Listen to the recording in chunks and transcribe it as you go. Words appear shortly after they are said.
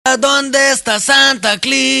¿Dónde está Santa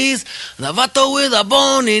Claus? The vato with the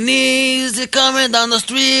bony knees. He's coming down the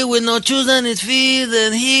street with no shoes on his feet.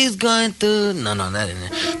 And he's going to... No, that ain't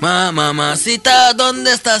it. Mamacita,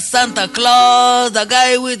 ¿dónde está Santa Claus? The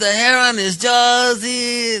guy with the hair on his jaws.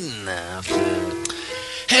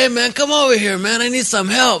 Hey, man, come over here, man. I need some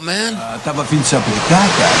help, man. Tava a fim de se aplicar,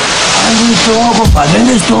 cara? Ainda estou, compadre,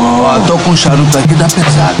 ainda estou. Ó, tô com um charuto aqui da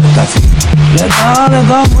pesada, tá, filho?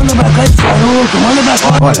 Legal, manda pra cá esse charuto, manda pra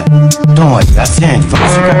cá. Olha, toma aí, acende, vai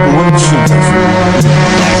ficar com o olho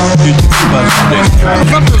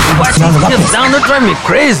Get down, don't drive me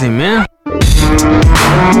crazy, man.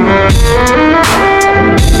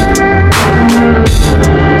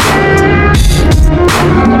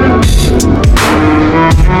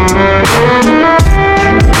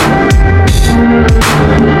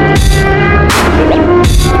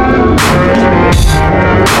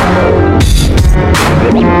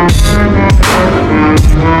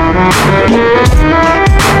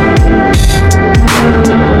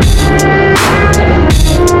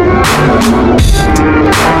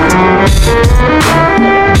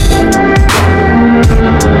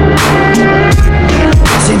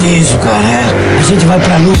 Acende isso, cara, é? A gente vai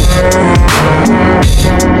pra lua.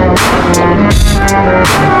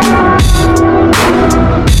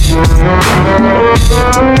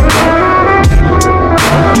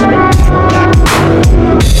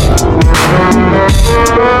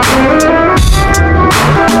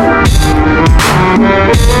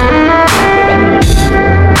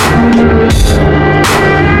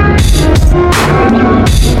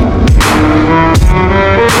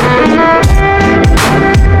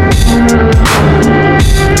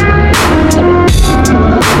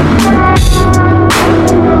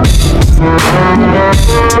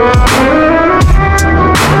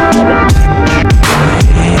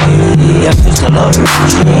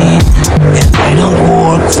 And I don't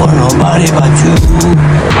work for nobody but you.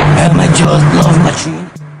 And I just love machine.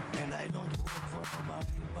 And I don't work for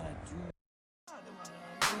nobody but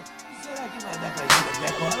you. Será que vai dar pra gente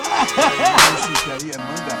decolar? Isso que aí é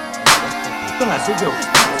manga. Eu nasci de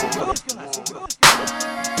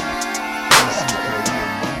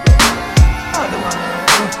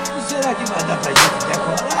será que vai dar pra gente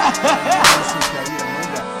decolar? Isso que aí é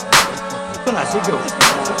manga. Eu nasci de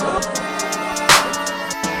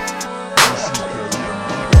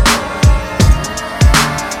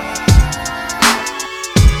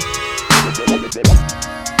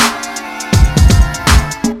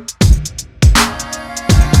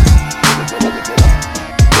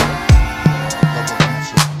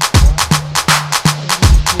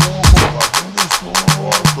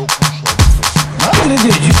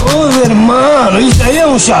Mano, isso aí é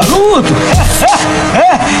um charuto?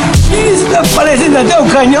 Isso tá parecendo até o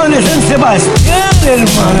canhão de São Sebastião,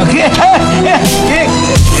 irmão. Que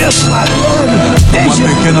malandro. Deixa...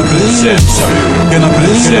 Uma pequena presença, grande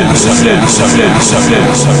presença.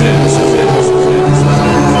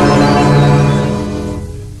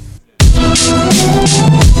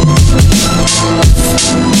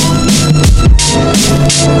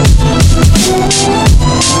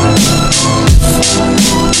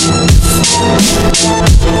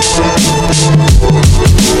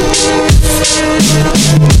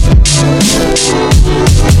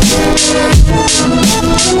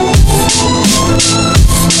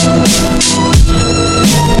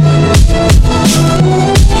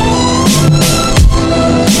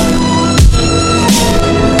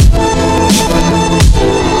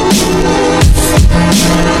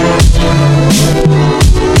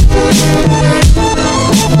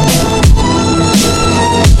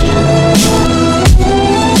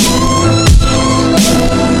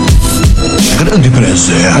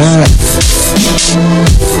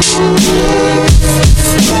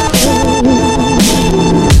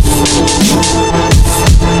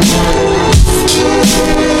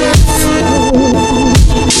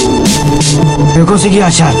 Eu consegui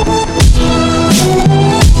achar.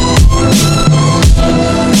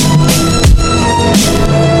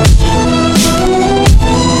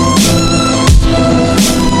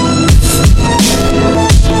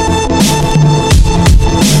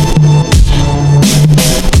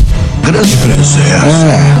 Grande presença.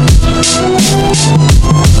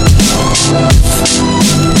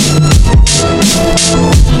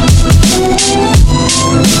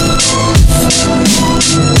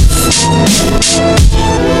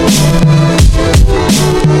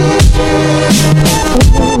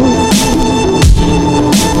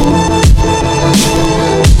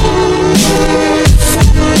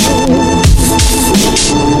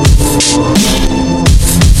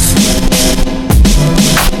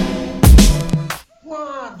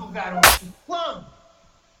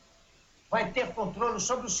 vai ter controle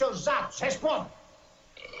sobre os seus atos. Responda.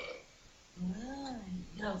 Ai,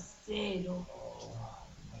 grosseiro.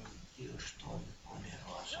 Meu Deus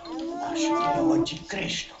todo-poderoso. Acho que ele é o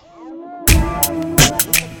anticristo.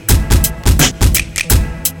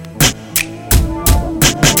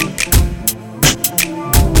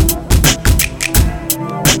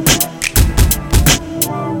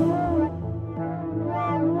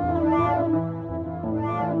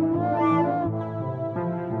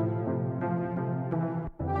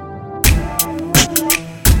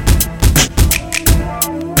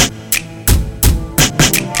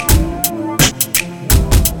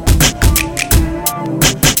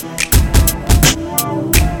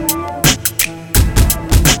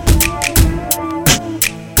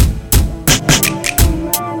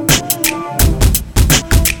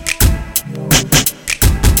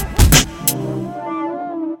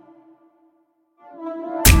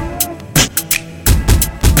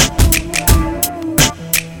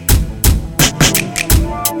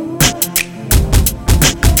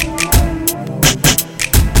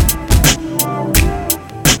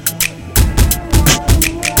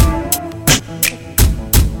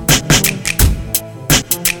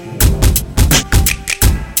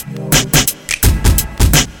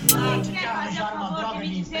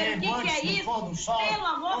 Pelo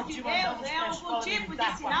amor de Deus, é algum tipo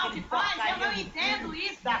de sinal de paz? Eu não entendo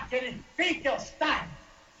isso. Daquele Beatstape,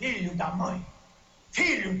 filho da mãe.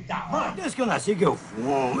 Filho da mãe. Desde que eu nasci que eu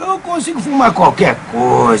fumo. Eu consigo fumar qualquer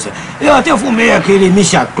coisa. Eu até fumei aquele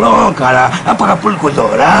Cheech and Chong, cara, apaga público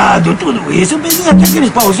dourado, tudo isso. Eu peguei até aqueles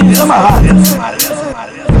pauzinhos amarrados.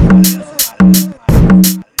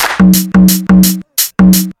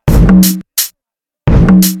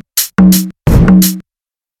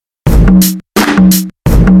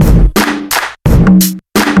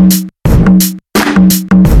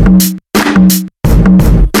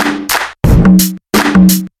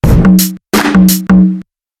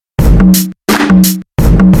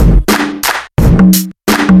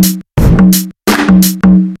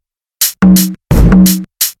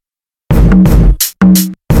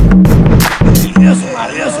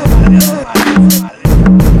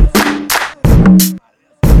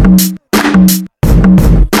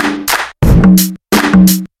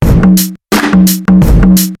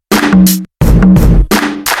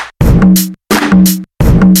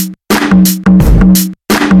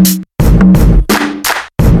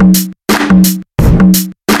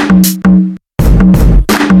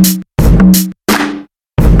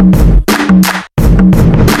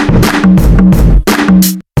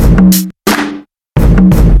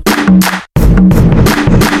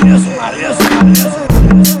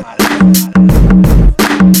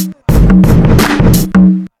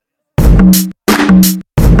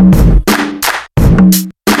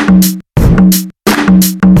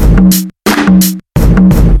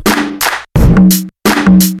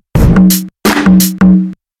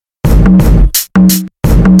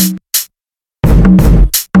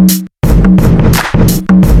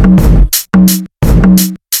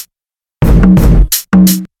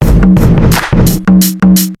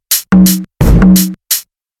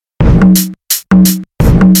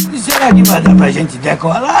 Será que vai dar pra gente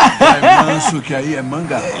decolar? É manso que aí é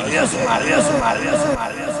manga rosa. Isso.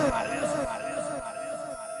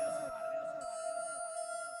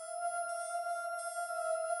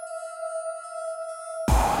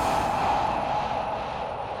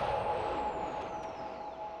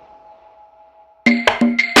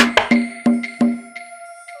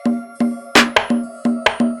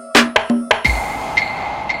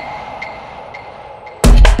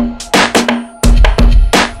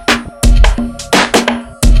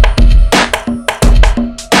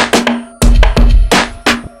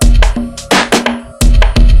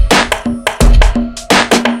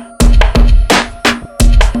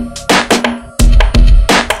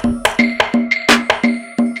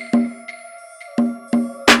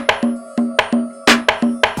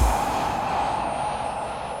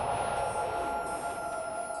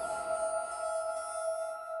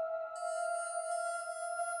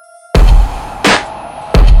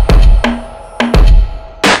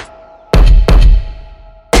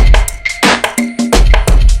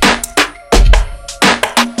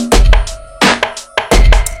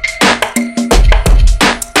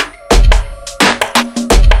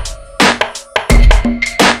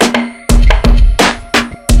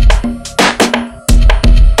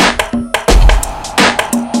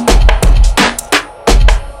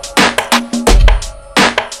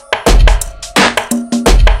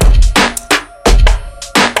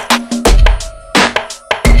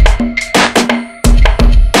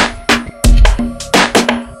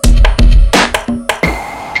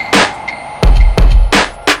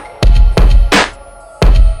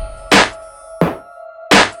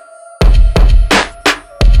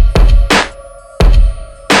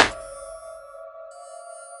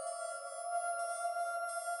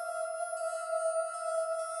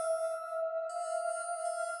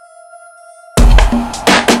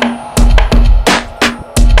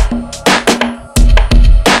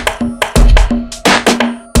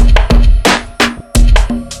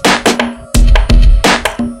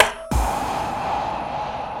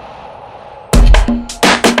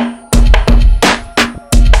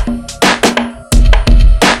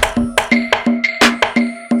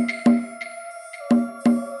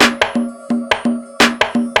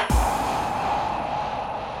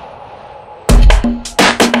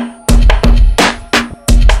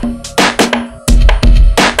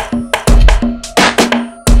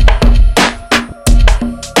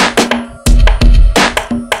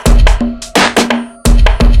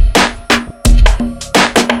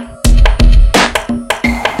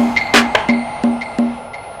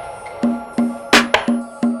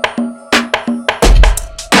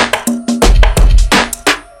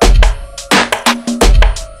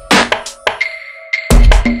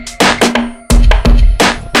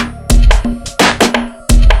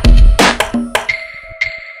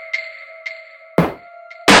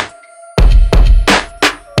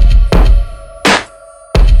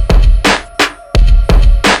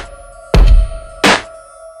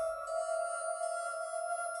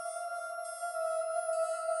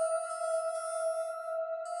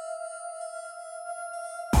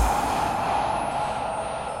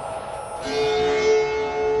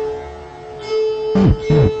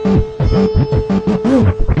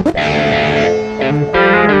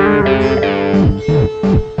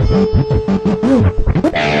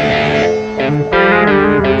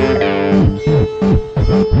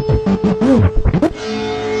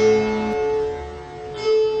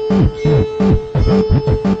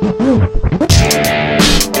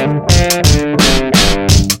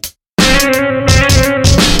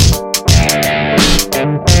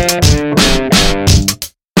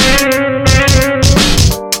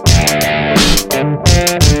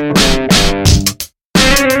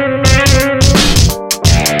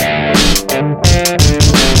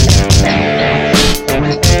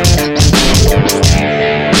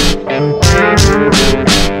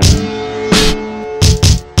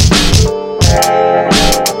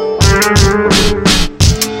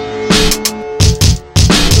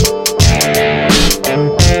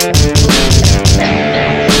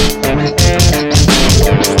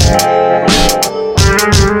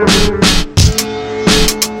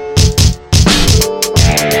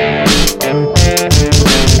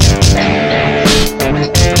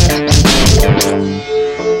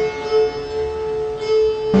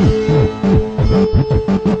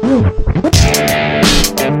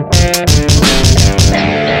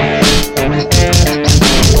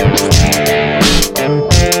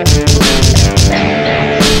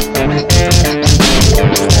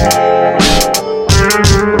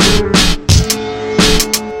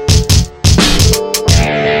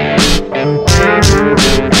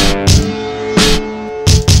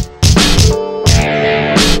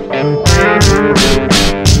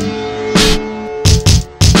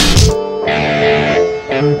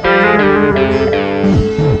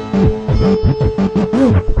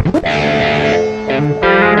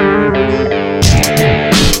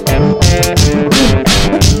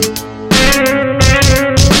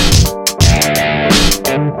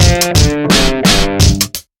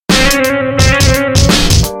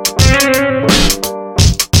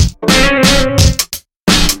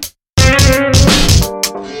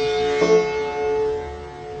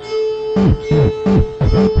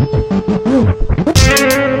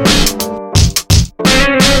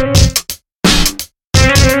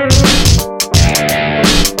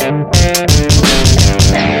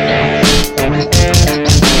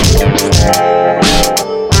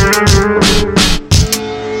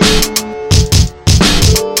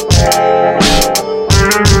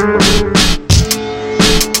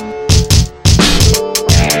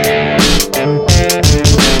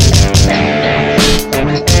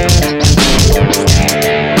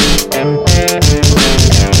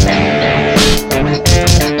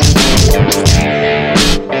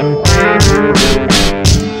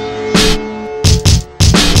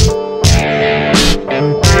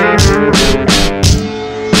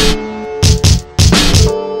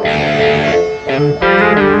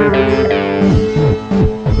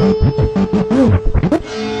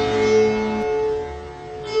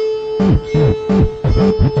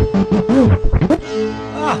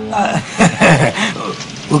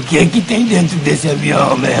 O que é que tem dentro desse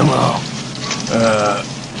avião, meu irmão?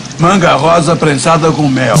 Manga rosa prensada com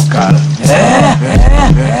mel, cara.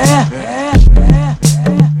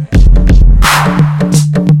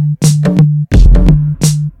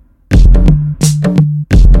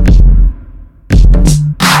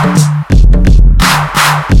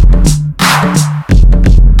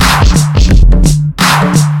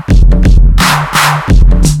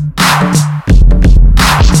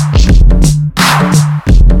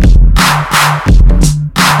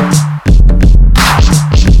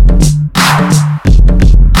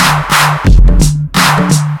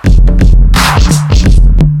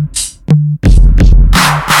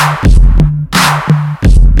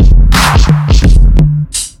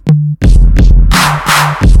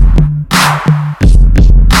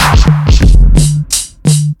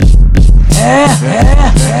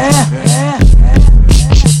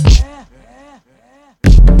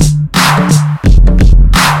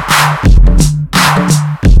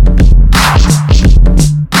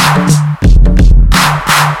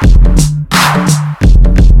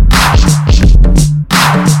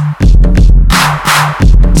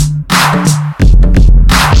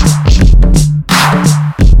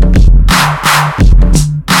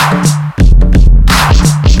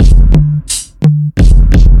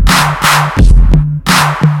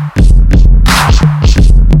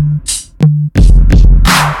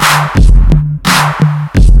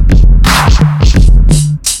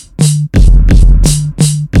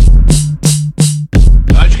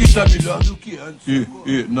 Tá melhor do que antes.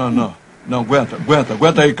 Não,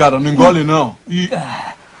 aguenta aí, cara, não engole não.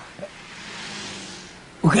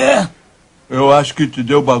 O quê? Eu acho que te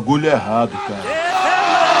deu bagulho errado, cara.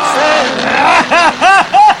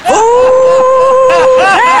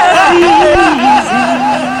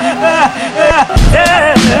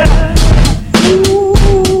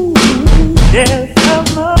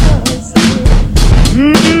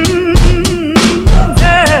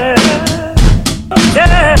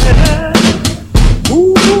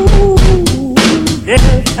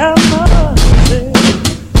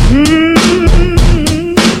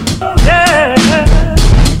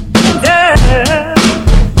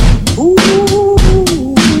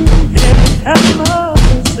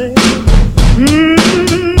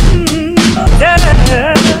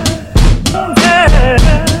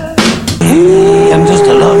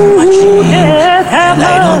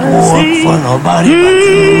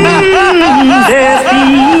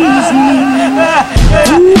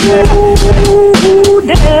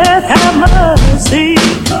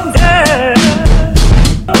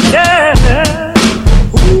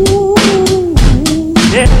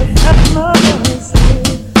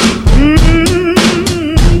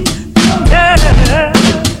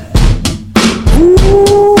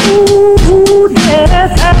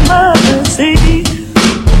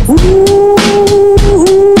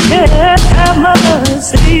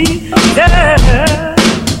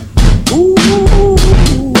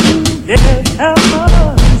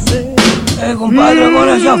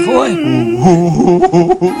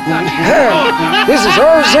 This is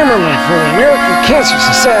Earl Zimmerman for the American Cancer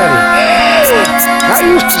Society. I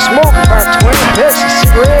used to smoke about 20 packs of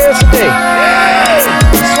cigarettes a day.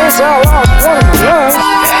 Since I lost one of my lungs,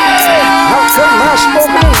 I've cut my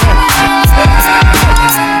smoking in half.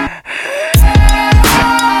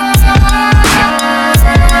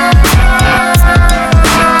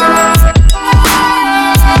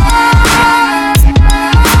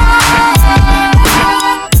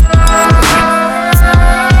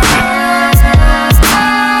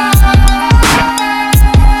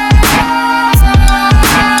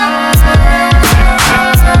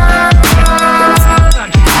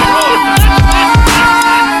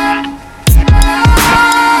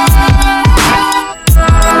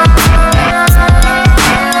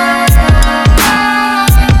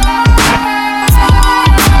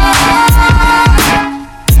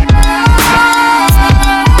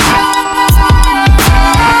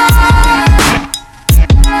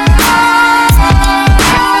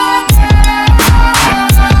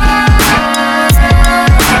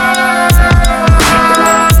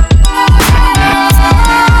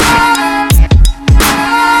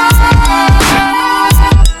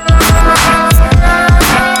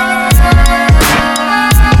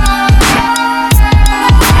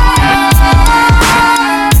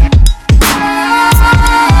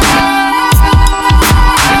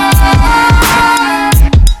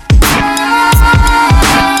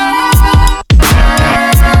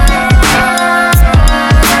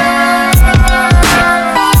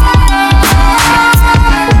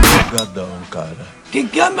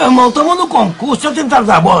 Meu irmão, estamos no concurso, já tentaram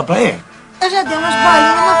dar bola pra ele? Eu já dei umas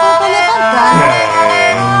bolinhas, mas foi pra levantar.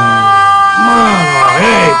 Mano,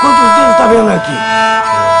 ei, quantos dedos tá vendo aqui?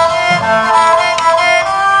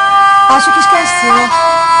 Acho que esqueceu.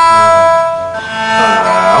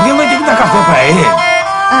 Alguém vai ter que dar café pra ele.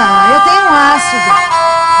 Eu tenho um ácido.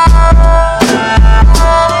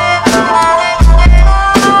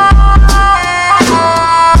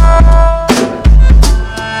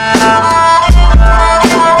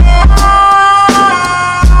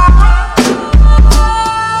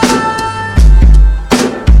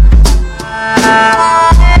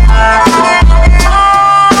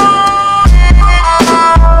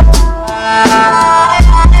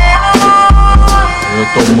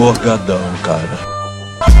 Tô morgadão, cara.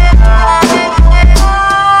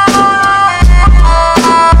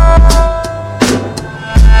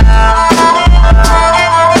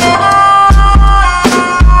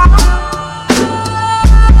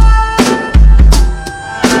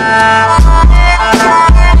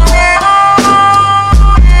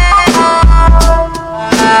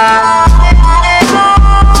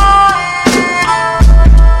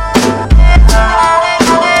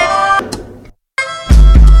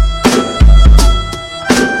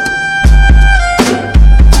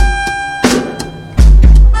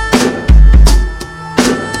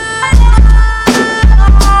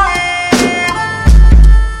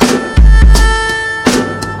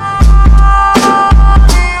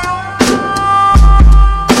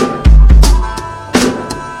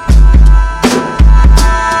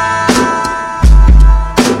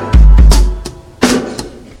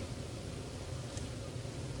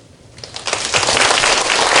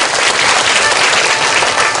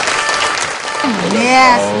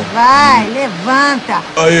 Desce, vai, levanta.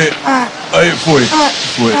 Aí, foi.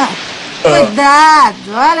 Cuidado,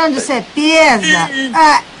 olha onde você pisa.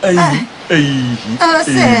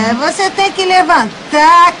 Você tem que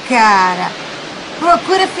levantar, cara.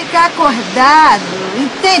 Procura ficar acordado.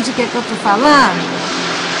 Entende o que eu tô falando?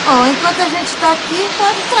 Enquanto a gente tá aqui,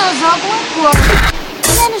 pode transar alguma coisa.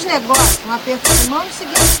 Menos negócio, um aperto de mão não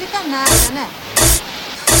significa nada, né?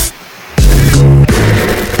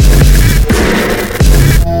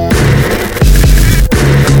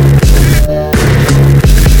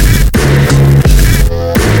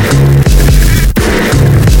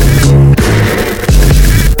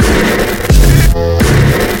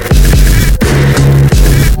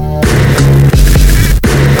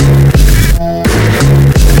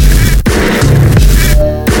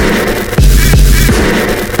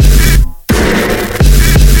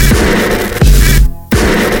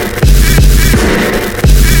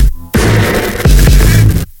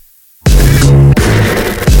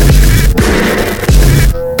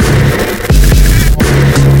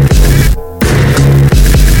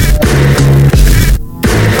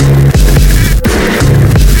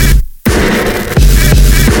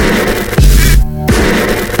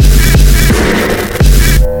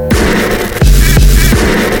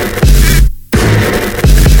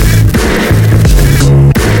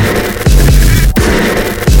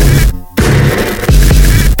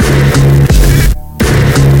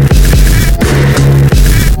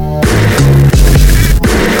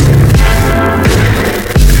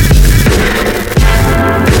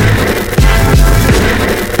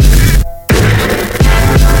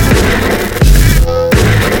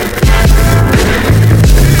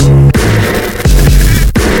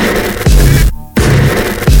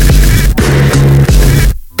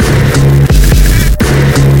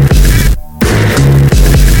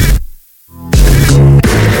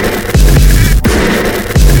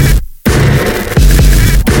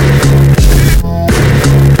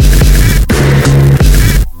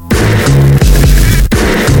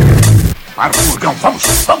 Para o furgão,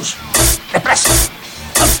 vamos! Depressa!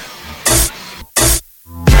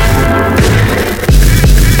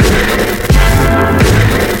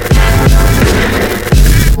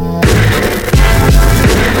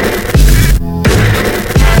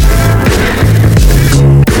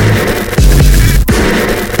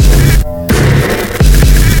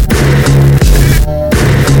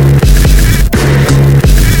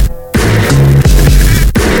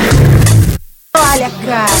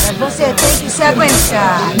 Você tem que se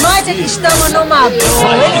aguentar. Nós é que estamos numa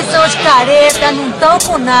boa. Eles são os caretas, não estão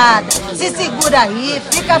com nada. Se segura aí,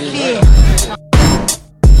 fica firme.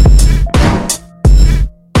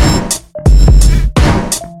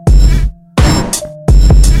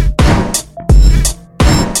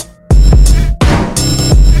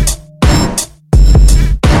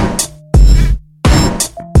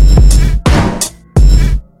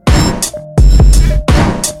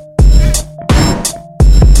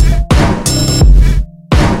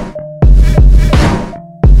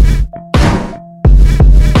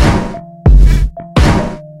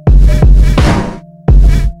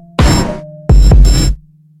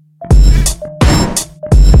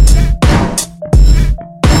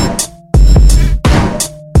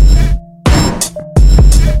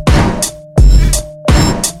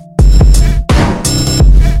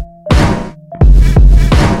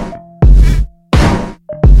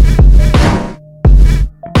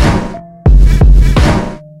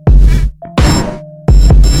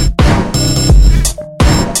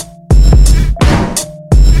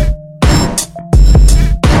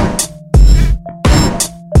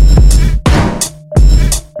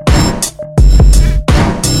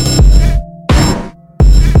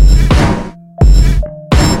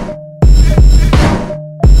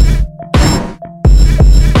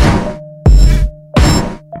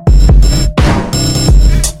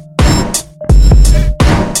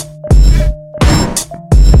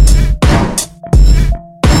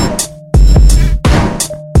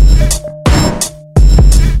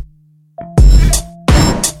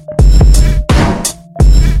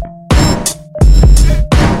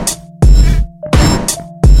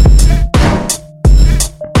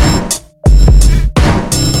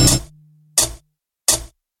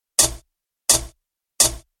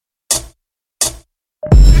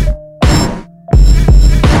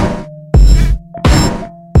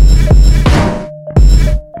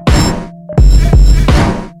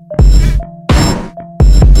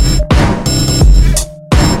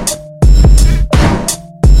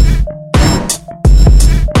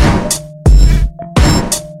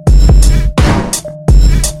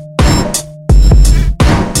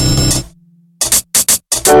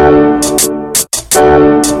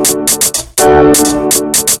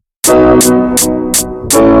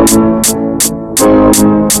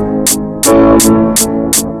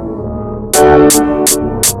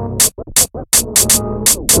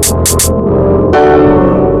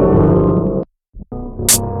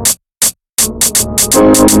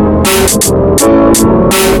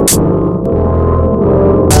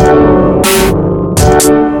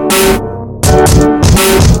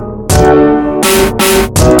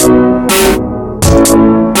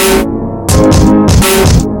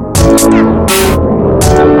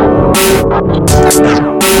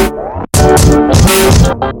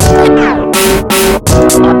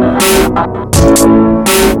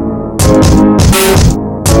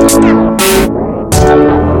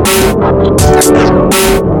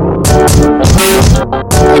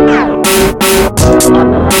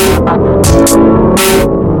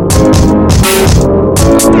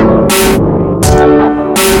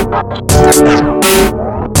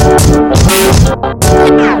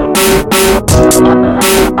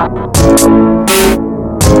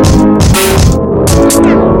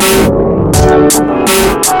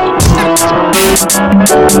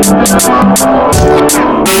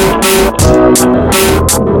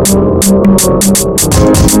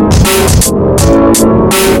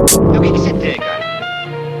 E o que você tem, cara?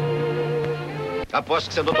 Aposto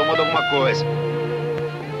que você andou tomando alguma coisa.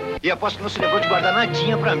 E aposto que não se lembrou de guardar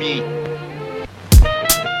nadinha pra mim.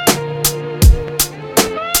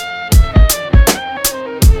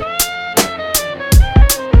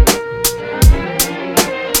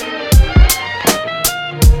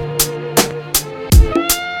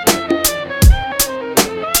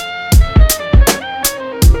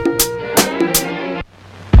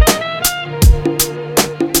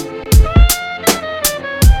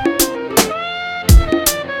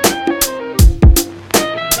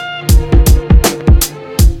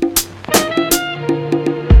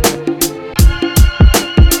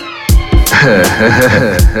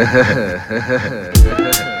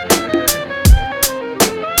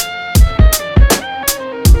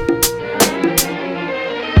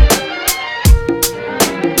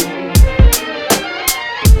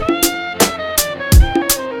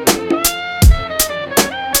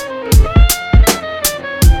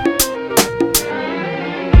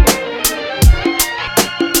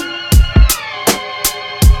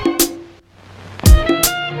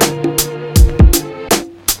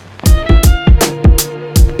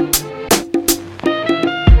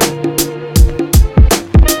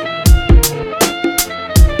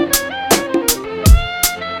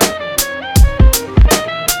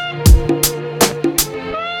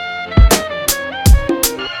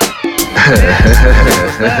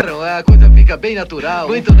 Gostaram? A coisa fica bem natural,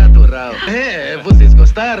 muito natural. É, vocês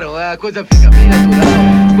gostaram? A coisa fica bem natural,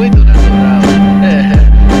 muito natural.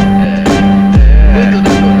 Muito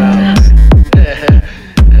natural.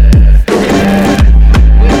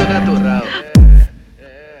 Muito natural.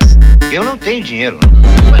 Eu não tenho dinheiro.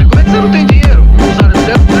 Ué, como é que você não tem dinheiro? Usaram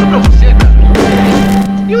dinheiro pra você, cara.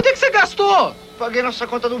 E onde é que você gastou? Paguei nossa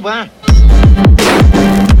conta do bar.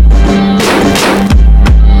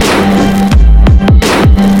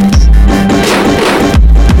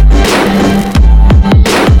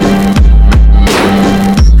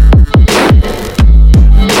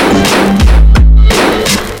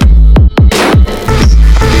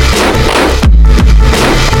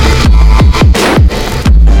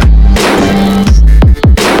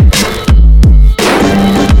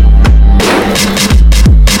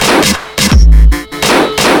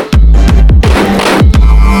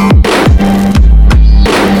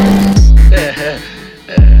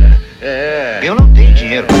 Eu não tenho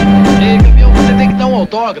dinheiro. Ei, campeão, você tem que dar um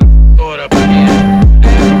autógrafo. Ora, pra quê?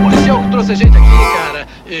 É o policial que trouxe a gente aqui, cara.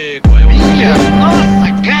 E qual é o... Minha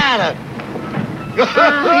nossa, cara!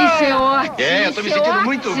 Isso é ótimo. É, eu tô me sentindo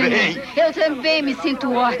muito bem. Eu também me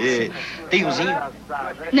sinto ótimo. Tem umzinho?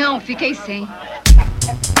 Não, fiquei sem.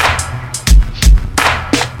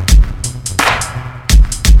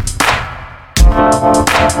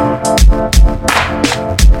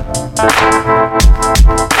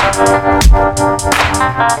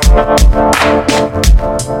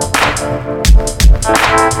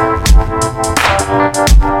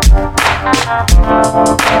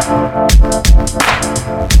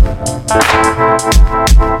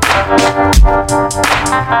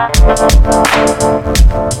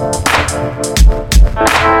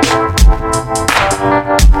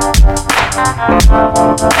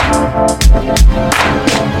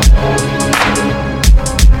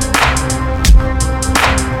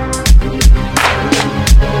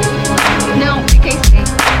 Não, fiquei sem.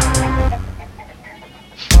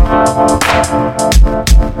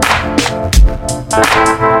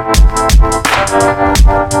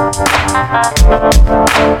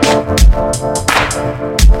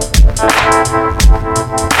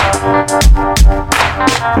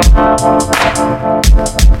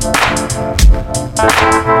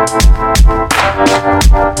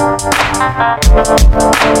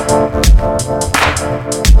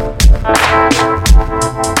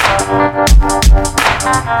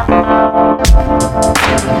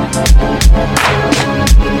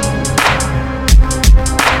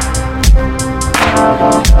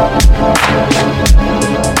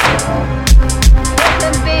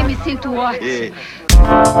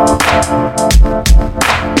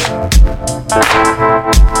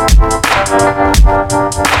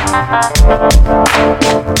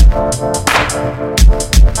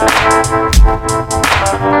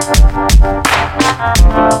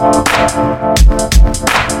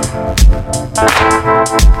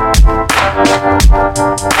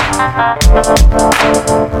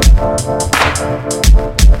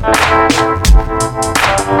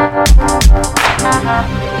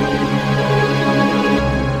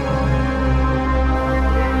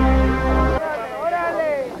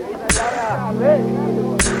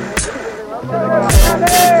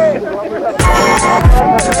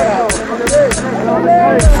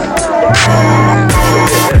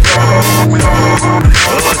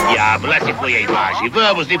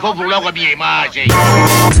 Vamos, devolvam logo a minha imagem.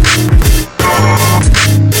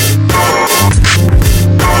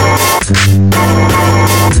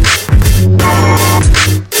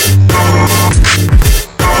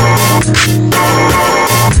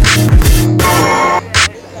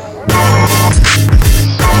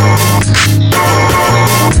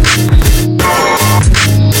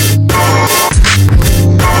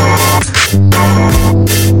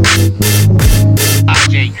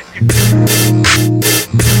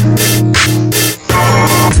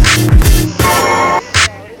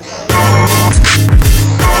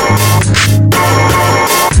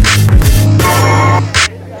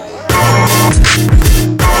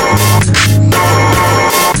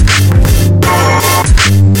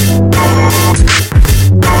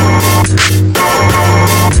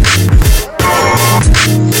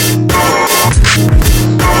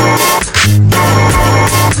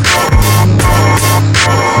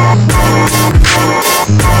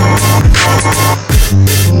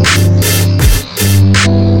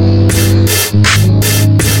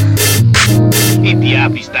 Que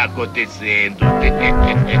diabo está acontecendo?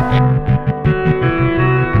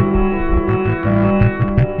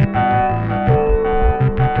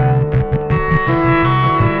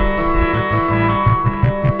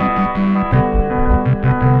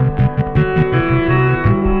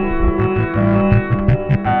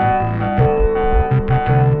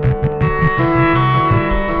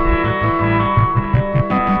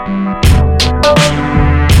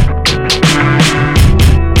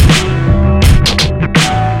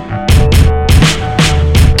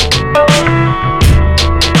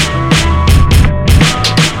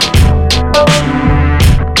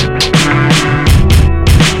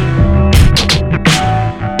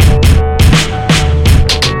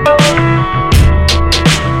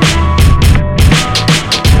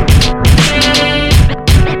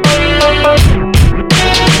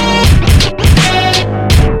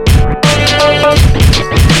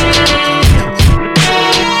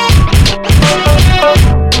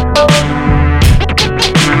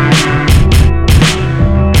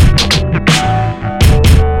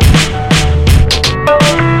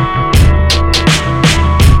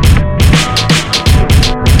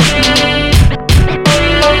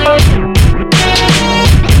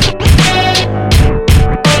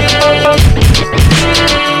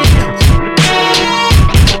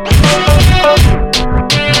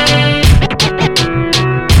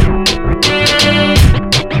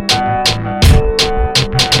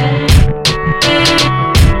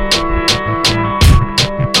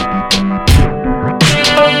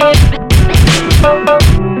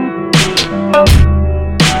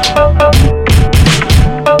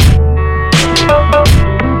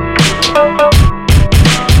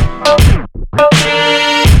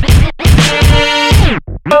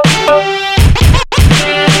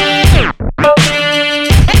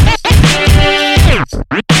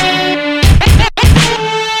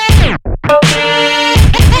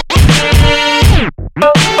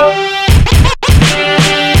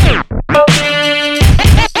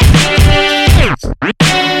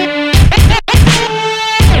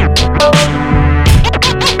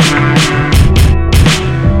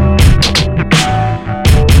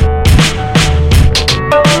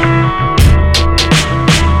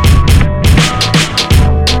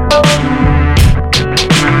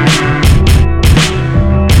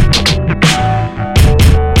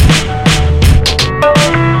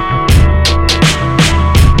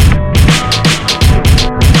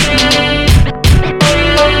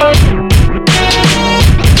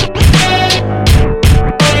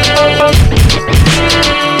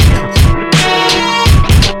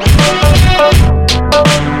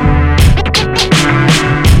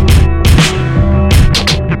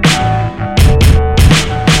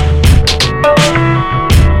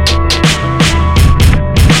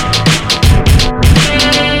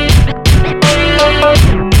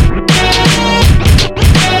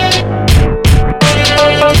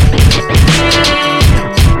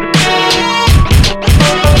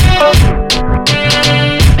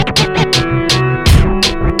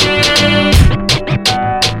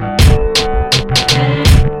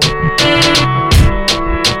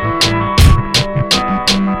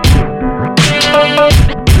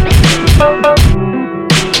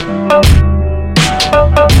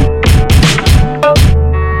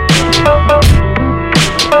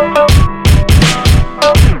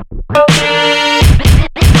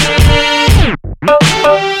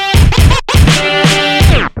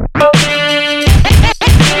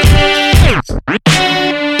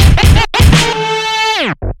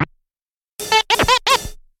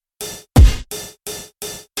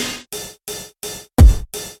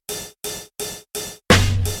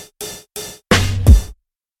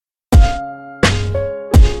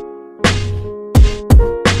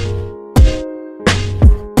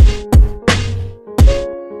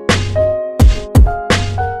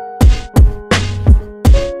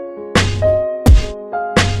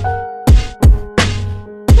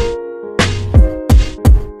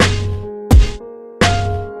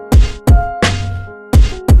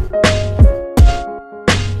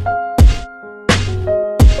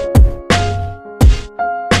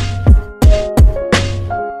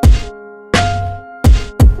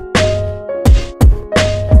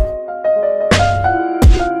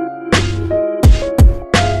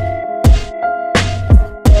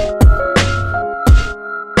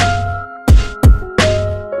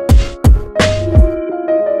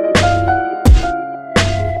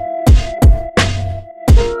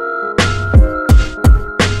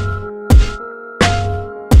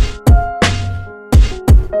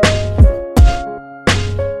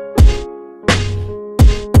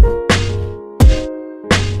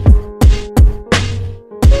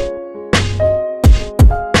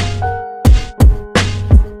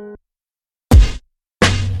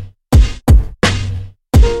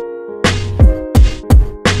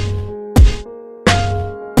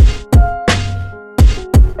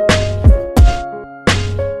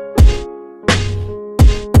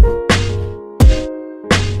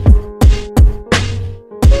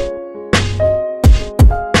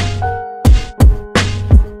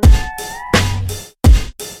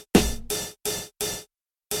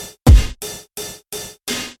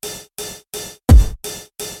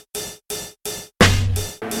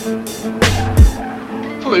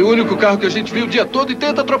 Foi o único carro que a gente viu o dia todo e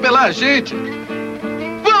tenta atropelar a gente.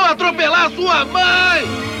 Vão atropelar sua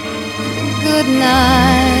mãe! Good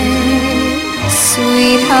night,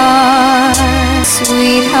 sweetheart,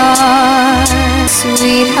 sweetheart,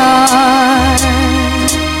 sweetheart,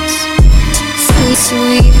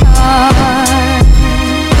 sweetheart,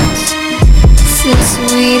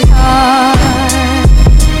 sweetheart,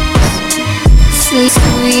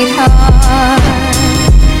 sweetheart,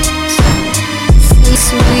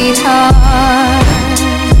 sweetheart,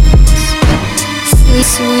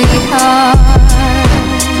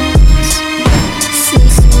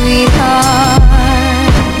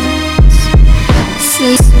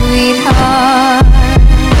 sweetheart,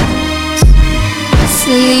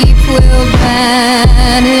 sleep will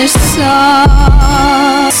vanish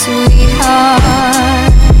soft,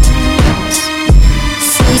 sweetheart,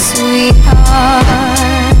 sweetheart,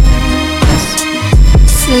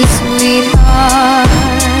 sweetheart,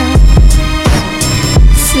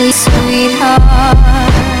 sweetheart,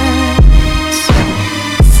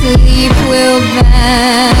 sleep will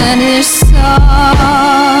vanish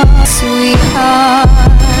soft, sweetheart,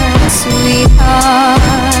 sweetheart,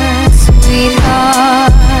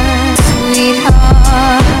 sweetheart,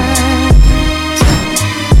 sweetheart,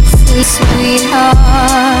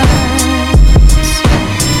 sweetheart,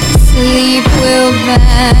 sleep will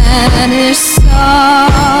vanish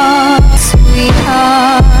soft,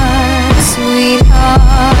 sweetheart,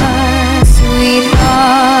 sweetheart,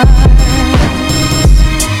 sweetheart,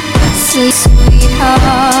 sweetheart,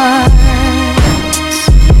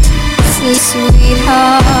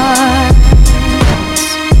 sweetheart,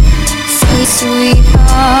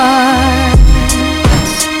 sweetheart,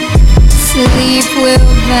 sleep will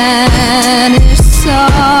vanish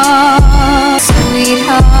soft,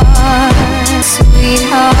 sweetheart,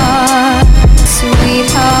 sweetheart,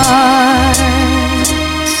 sweetheart,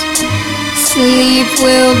 sleep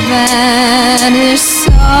will vanish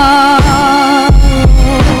soft.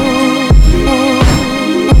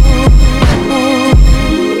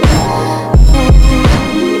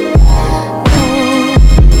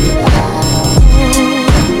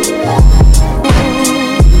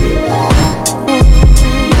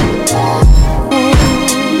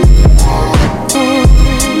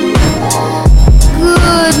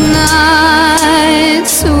 Good night,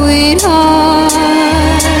 sweetheart,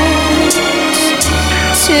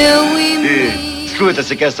 till we meet. Escuta,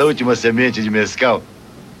 você quer essa última semente de mescal?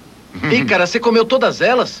 Ih, cara, você comeu todas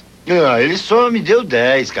elas? Ah, ele só me deu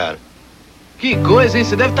 10, cara. Que coisa, hein?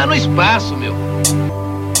 Você deve estar no espaço, meu.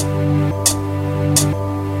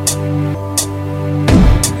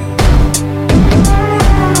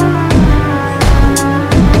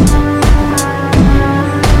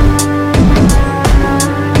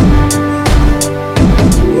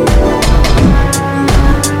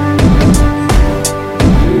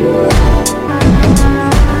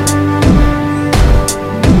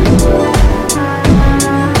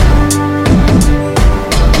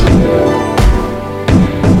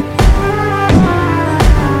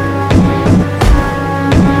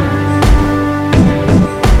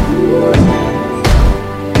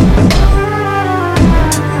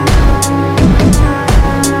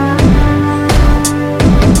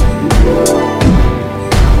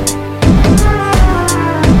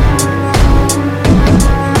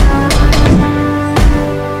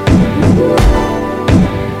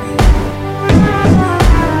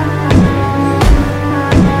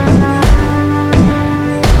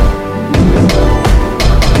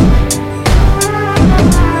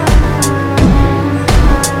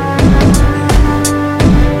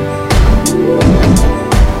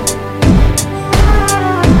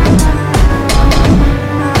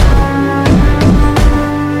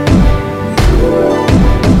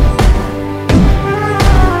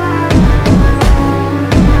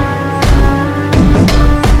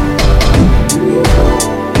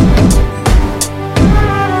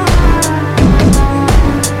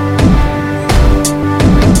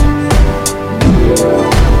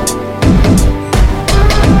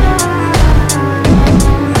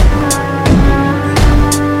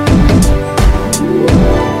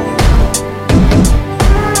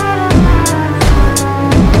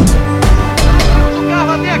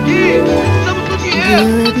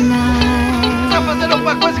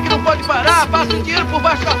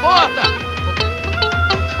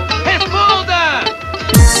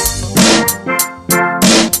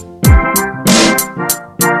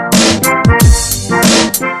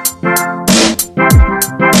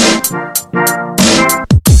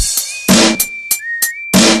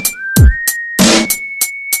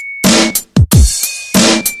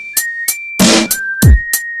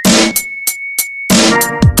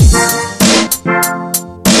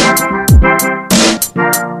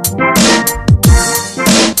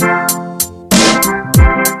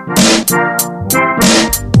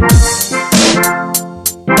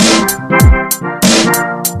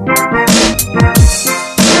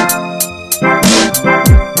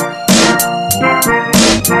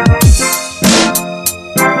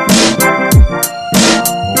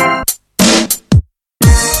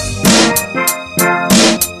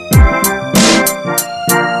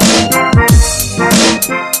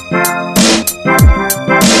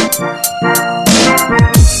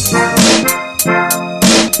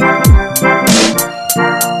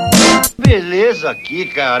 aqui,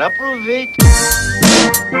 cara. Aproveita.